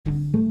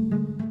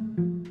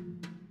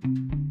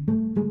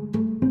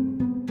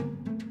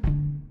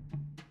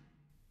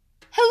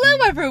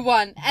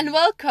everyone, and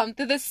welcome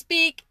to the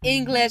Speak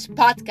English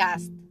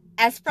podcast.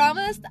 As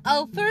promised,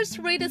 I'll first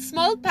read a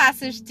small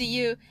passage to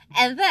you,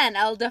 and then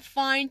I'll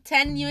define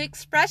 10 new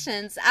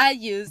expressions I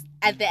used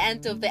at the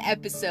end of the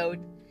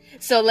episode.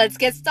 So let's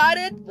get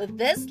started with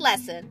this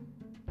lesson.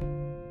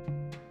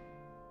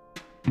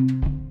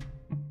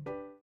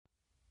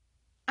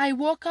 I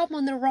woke up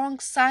on the wrong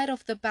side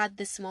of the bed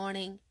this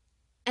morning,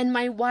 and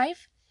my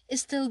wife is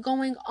still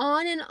going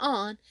on and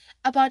on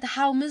about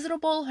how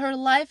miserable her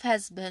life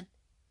has been.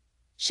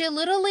 She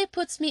literally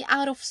puts me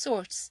out of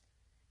sorts.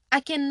 I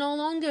can no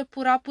longer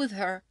put up with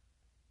her.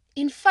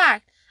 In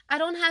fact, I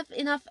don't have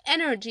enough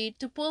energy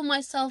to pull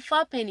myself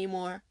up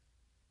anymore.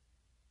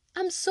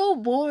 I'm so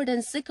bored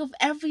and sick of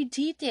every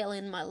detail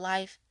in my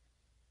life.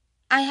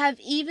 I have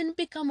even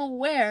become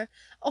aware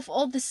of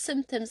all the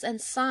symptoms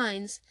and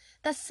signs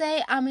that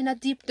say I'm in a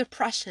deep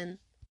depression.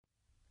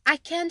 I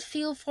can't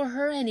feel for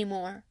her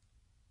anymore.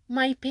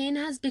 My pain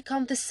has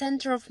become the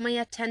center of my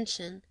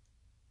attention.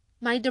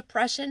 My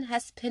depression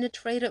has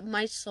penetrated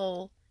my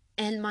soul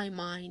and my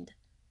mind.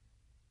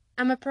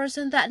 I'm a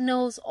person that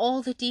knows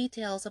all the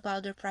details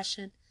about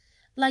depression,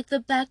 like the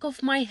back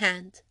of my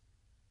hand.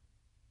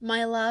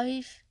 My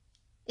life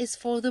is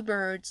for the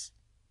birds,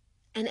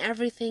 and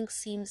everything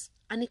seems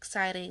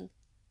unexciting,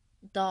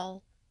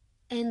 dull,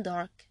 and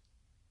dark.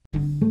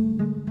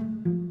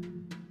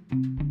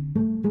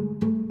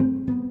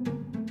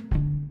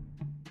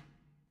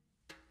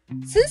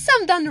 Since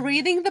I'm done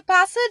reading the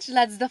passage,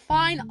 let's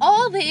define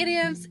all the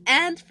idioms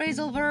and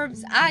phrasal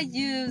verbs I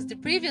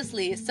used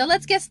previously. So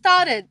let's get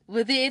started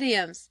with the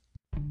idioms.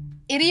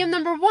 Idiom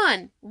number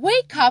 1,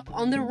 wake up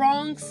on the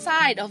wrong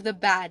side of the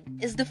bed,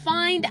 is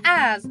defined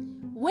as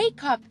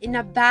wake up in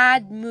a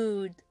bad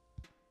mood.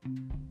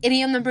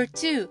 Idiom number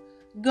 2,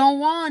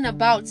 go on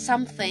about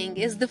something,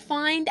 is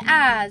defined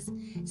as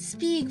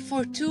speak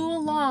for too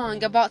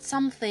long about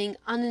something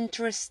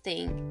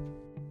uninteresting.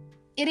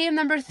 Idiom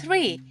number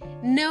 3,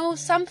 know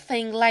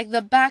something like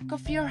the back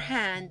of your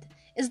hand,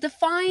 is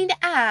defined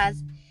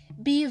as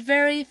be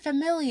very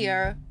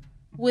familiar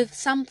with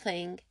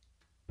something.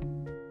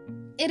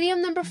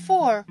 Idiom number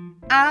 4,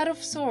 out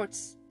of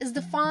sorts, is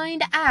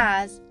defined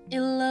as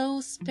in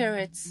low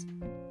spirits.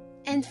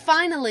 And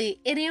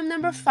finally, idiom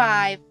number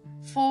 5,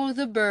 for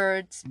the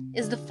birds,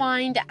 is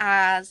defined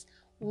as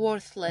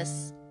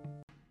worthless.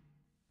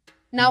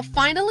 Now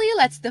finally,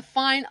 let's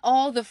define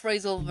all the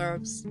phrasal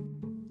verbs.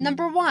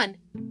 Number 1,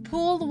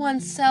 pull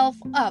oneself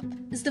up,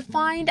 is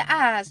defined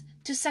as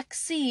to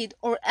succeed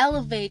or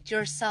elevate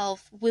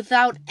yourself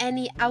without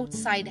any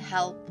outside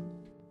help.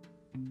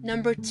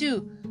 Number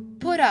 2,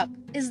 put up,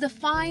 is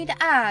defined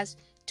as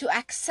to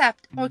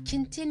accept or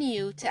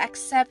continue to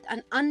accept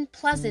an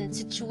unpleasant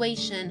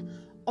situation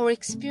or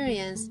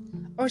experience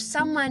or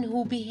someone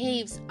who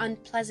behaves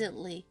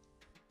unpleasantly.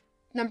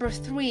 Number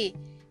 3,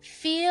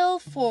 feel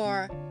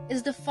for,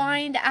 is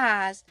defined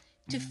as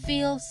to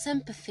feel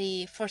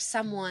sympathy for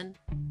someone.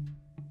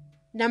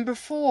 Number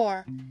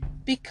 4,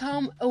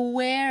 become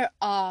aware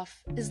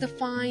of, is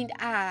defined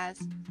as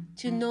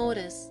to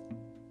notice.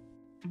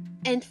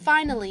 And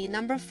finally,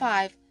 number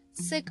 5,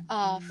 sick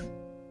of,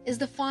 is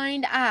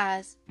defined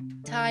as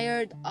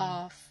tired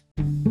of.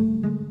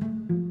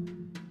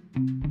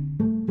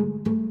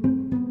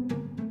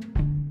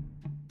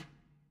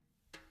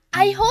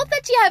 I hope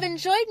that you have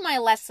enjoyed my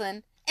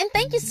lesson, and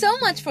thank you so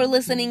much for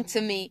listening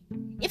to me.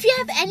 If you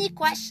have any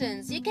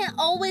questions, you can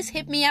always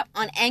hit me up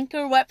on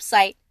Anchor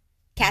website.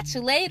 Catch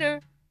you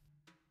later.